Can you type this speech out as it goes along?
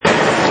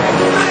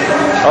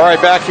All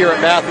right, back here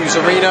at Matthews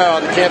Arena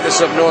on the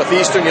campus of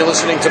Northeastern. You're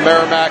listening to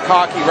Merrimack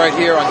Hockey right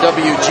here on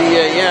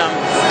WGAM.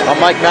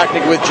 I'm Mike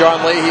Macknick with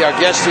John Leahy. Our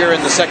guest here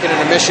in the second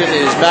intermission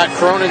is Matt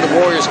Cronin, the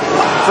Warriors'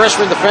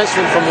 freshman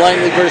defenseman from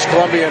Langley, British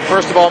Columbia. And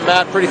first of all,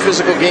 Matt, pretty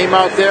physical game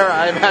out there.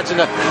 I imagine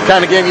the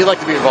kind of game you'd like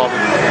to be involved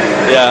in.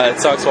 Yeah,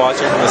 it sucks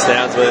watching from the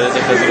stands, but it is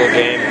a physical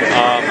game.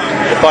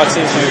 The puck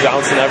seems to be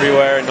bouncing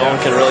everywhere, and no one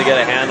can really get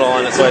a handle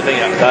on it, so I think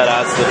that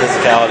adds to the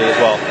physicality as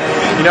well.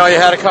 You know, you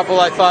had a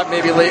couple, I thought,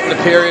 maybe late in the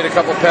period, a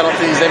couple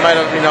penalties. They might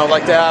have,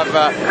 like to have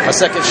a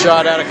second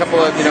shot at a couple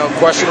of,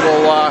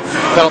 questionable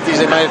penalties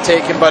they might have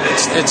taken, but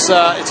it's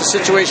a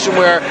situation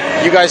where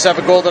you guys have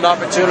a golden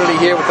opportunity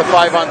here with the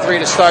 5-on-3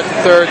 to start the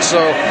third, so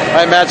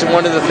I imagine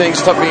one of the things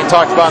being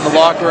talked about in the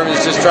locker room is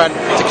just trying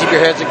to keep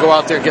your heads and go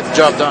out there and get the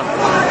job done.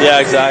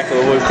 Yeah,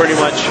 exactly. We pretty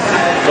much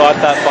got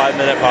that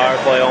 5-minute power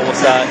play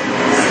almost at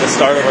the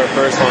start of our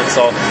first one,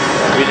 so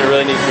we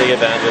really need to take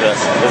advantage of this.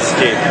 This is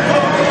key.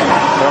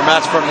 Well,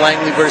 Matt's from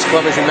Langley, British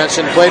Columbia, as you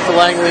mentioned. Played for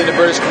Langley in the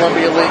British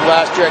Columbia League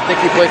last year. I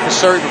think you played for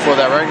Surrey before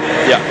that, right?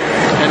 Yeah.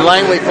 And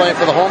Langley playing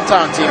for the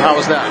hometown team. How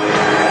was that?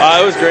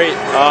 It was great.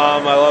 I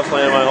love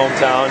playing in my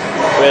hometown.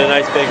 We had a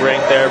nice big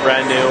rink there,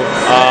 brand new.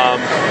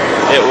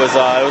 It was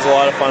a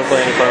lot of fun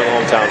playing in front of the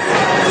hometown.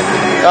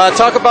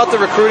 Talk about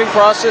the recruiting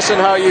process and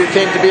how you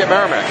came to be at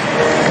Merrimack.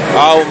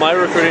 Well, my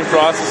recruiting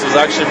process was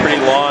actually pretty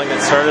long.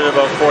 It started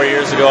about 4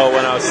 years ago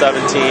when I was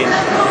 17.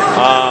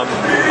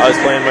 I was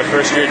playing my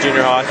first year of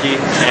junior hockey,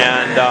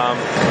 and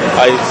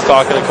I was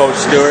talking to Coach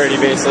Stewart. He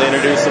basically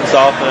introduced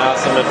himself and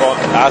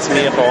asked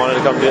me if I wanted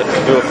to come do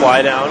a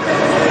fly down,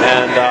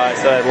 and I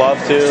said I'd love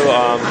to.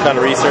 Kind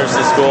of researched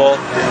the school,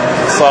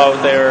 saw what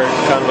they were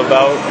kind of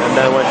about, and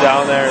then went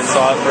down there and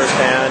saw it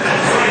firsthand,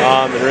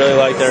 and really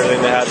liked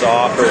everything they had to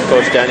offer.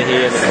 Coach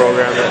Dennehy and the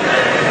program,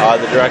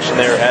 the direction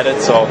they were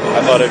headed, so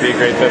I thought it'd be a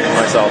great fit for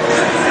myself.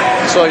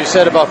 So you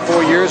said about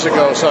 4 years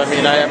ago, so I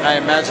mean, I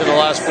imagine the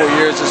last 4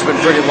 years has been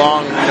pretty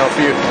long,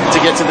 for you to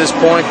get to this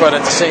point, but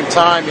at the same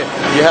time,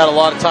 you had a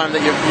lot of time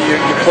that you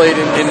played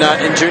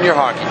in junior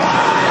hockey.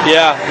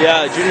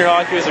 Yeah, junior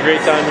hockey was a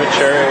great time to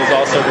mature. It was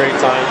also a great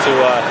time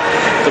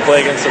to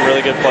play against some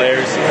really good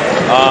players.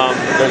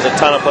 There's a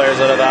ton of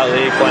players out of that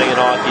league playing in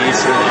Hockey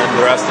East and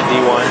the rest of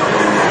D1.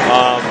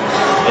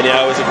 And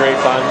yeah, it was a great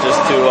time just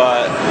to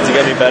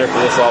get me better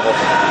for this level.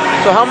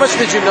 So how much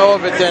did you know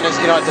of it then? As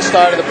at the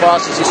start of the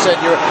process, I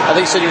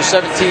think you said you were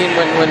 17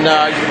 when when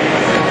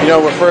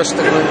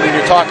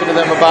you're talking to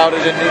them about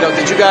it, and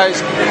did you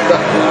guys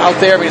out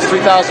there? I mean, it's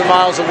 3,000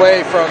 miles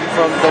away from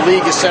the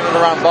league is centered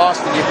around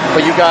Boston,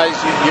 but you guys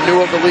you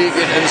knew of the league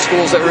and the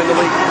schools that were in the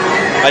league.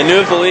 I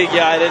knew of the league.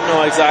 Yeah, I didn't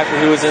know exactly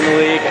who was in the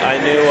league.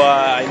 I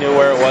knew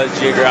where it was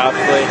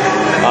geographically.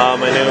 I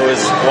knew it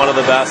was one of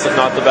the best, if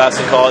not the best,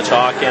 in college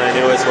hockey, and I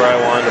knew it was where I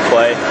wanted to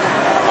play.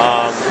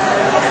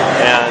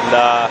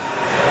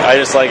 I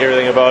just like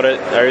everything about it.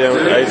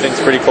 Everything's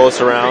pretty close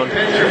around.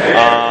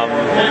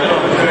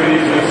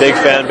 Big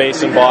fan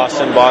base in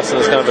Boston. Boston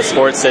is kind of a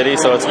sports city,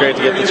 so it's great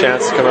to get the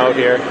chance to come out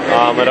here.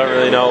 I don't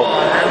really know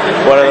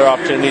what other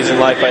opportunities in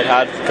life I'd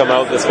had to come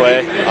out this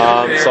way,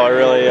 so I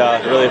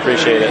really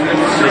appreciate it.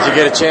 Did you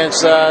get a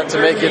chance to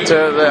make it to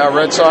the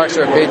Red Sox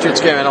or a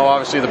Patriots game? I know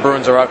obviously the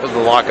Bruins are up in the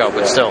lockout,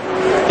 but still.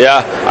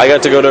 Yeah, I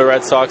got to go to a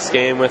Red Sox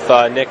game with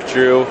Nick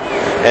Drew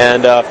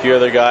and a few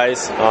other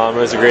guys. It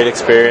was a great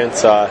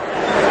experience.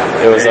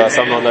 It was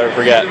something I'll never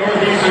forget.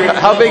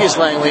 How big is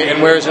Langley,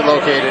 and where is it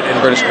located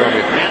in British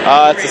Columbia?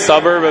 It's a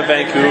suburb of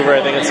Vancouver.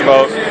 I think it's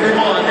about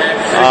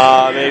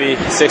maybe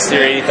 60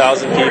 or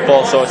 80,000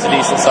 people, so it's a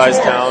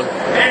decent-sized town.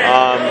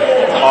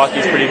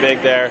 Hockey's pretty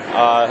big there,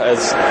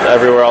 as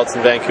everywhere else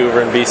in Vancouver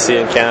and BC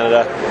and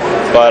Canada.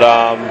 But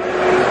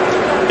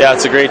yeah,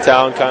 it's a great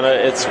town.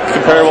 It's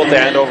comparable to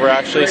Andover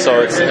actually,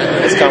 so it's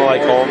kind of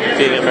like home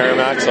being at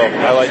Merrimack. So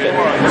I like it.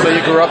 So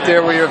you grew up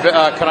there? Were you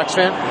a Canucks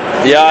fan?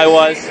 Yeah, I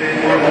was.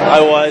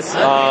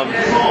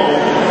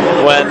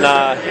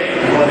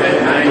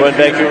 When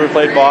Vancouver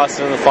played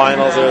Boston in the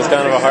finals, it was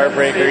kind of a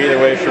heartbreaker either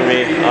way for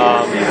me.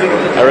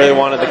 I really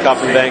wanted the cup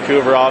in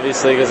Vancouver,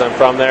 obviously, because I'm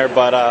from there,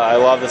 but I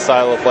love the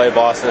style of play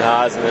Boston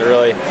has, and it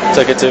really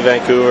took it to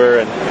Vancouver,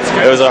 and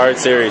it was a hard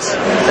series.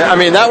 I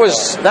mean, that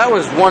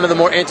was one of the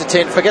more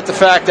entertaining. Forget the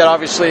fact that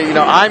obviously,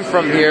 I'm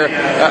from here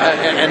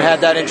and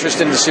had that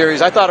interest in the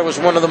series. I thought it was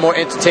one of the more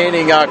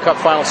entertaining Cup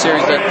final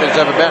series that there's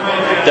ever been.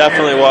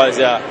 Definitely was,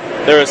 yeah.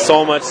 There was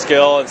so much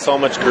skill and so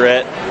much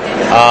grit.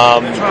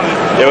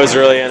 It was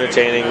really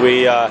entertaining.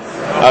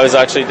 I was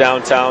actually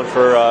downtown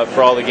for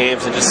all the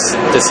games, and just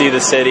to see the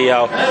city,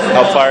 how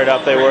fired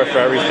up they were for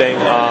everything.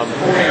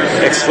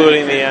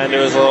 Excluding the end, it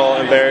was a little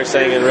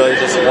embarrassing and really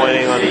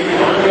disappointing on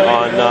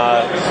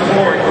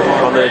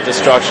the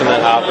destruction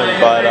that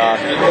happened. But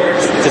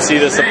to see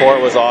the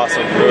support was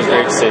awesome. It was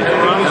great to see.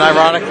 And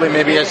ironically,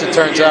 maybe as it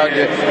turns out,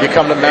 you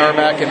come to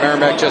Merrimack, and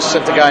Merrimack just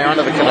sent the guy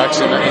onto the Canucks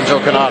in Joe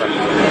Canada.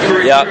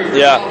 Yeah.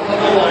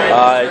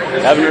 I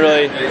haven't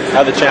really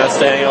had the chance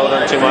to hang out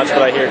with him too much,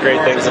 but I hear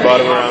great things about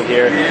him around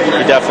here.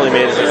 He definitely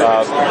made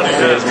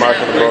his mark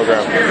on the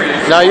program.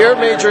 Now, your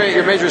major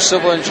is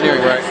civil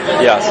engineering, right?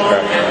 Yes,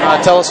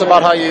 correct. Tell us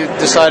about how you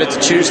decided to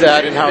choose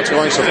that and how it's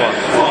going so far.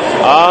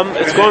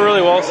 It's going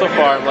really well so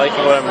far. I'm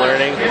liking what I'm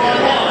learning.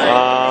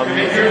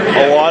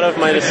 A lot of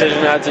my decision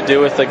had to do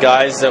with the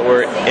guys that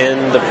were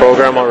in the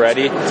program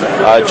already,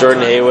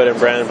 Jordan Haywood and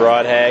Brandon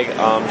Broadhag,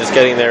 just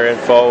getting their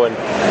info and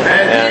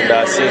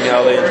seeing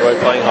how they enjoy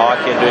playing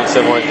hockey and doing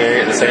civil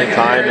engineering at the same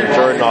time. And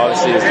Jordan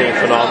obviously is doing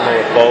phenomenal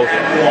with both.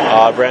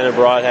 Brandon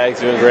Broadhag's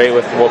doing great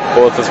with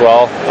both as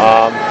well.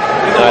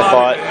 And I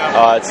thought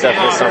it's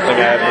definitely something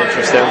I have an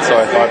interest in, so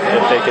I thought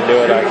if they can do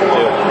it, I can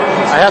do it.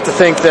 I have to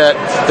think that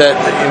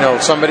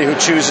somebody who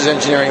chooses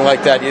engineering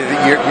like that,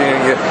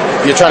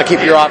 you're trying to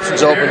keep your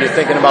options open. You're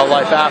thinking about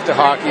life after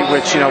hockey,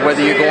 which,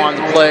 whether you go on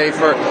to play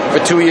for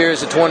 2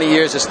 years or 20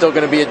 years, there's still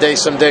going to be a day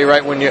someday,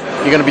 right, when you're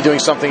going to be doing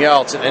something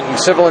else. And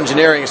civil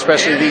engineering,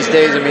 especially these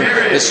days,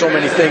 there's so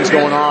many things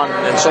going on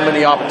and so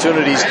many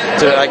opportunities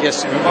to, I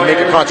guess, make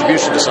a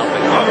contribution to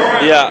something.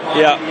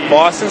 Yeah.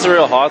 Boston's a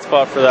real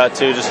hotspot for that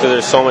too, just because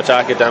there's so much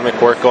academic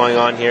work going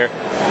on here.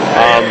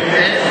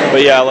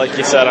 But yeah, like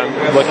you said, I'm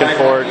looking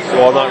forward.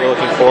 Well, not really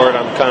looking forward.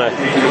 I'm kind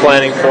of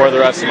planning for the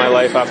rest of my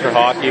life after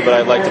hockey, but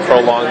I'd like to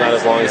prolong that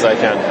as long as I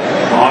can.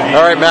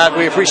 All right, Matt.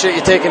 We appreciate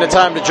you taking the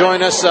time to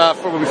join us.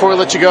 Before we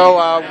let you go,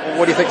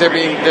 what do you think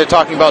they're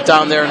talking about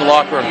down there in the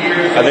locker room?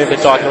 I think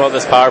they're talking about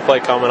this power play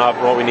coming up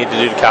and what we need to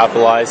do to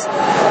capitalize,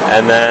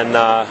 and then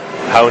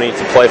how we need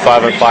to play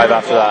 5-on-5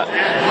 after that.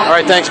 All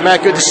right, thanks,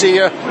 Matt. Good to see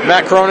you.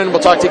 Matt Cronin, we'll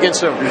talk to you again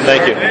soon.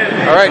 Thank you.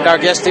 All right, our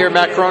guest here,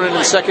 Matt Cronin, in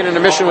the second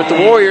intermission with the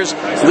Warriors.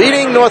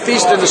 Leading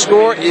Northeastern, the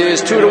score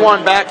is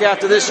 2-1. Back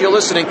after this, you're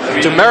listening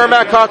to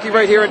Merrimack Hockey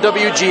right here on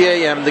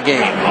WGAM, The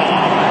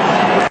Game.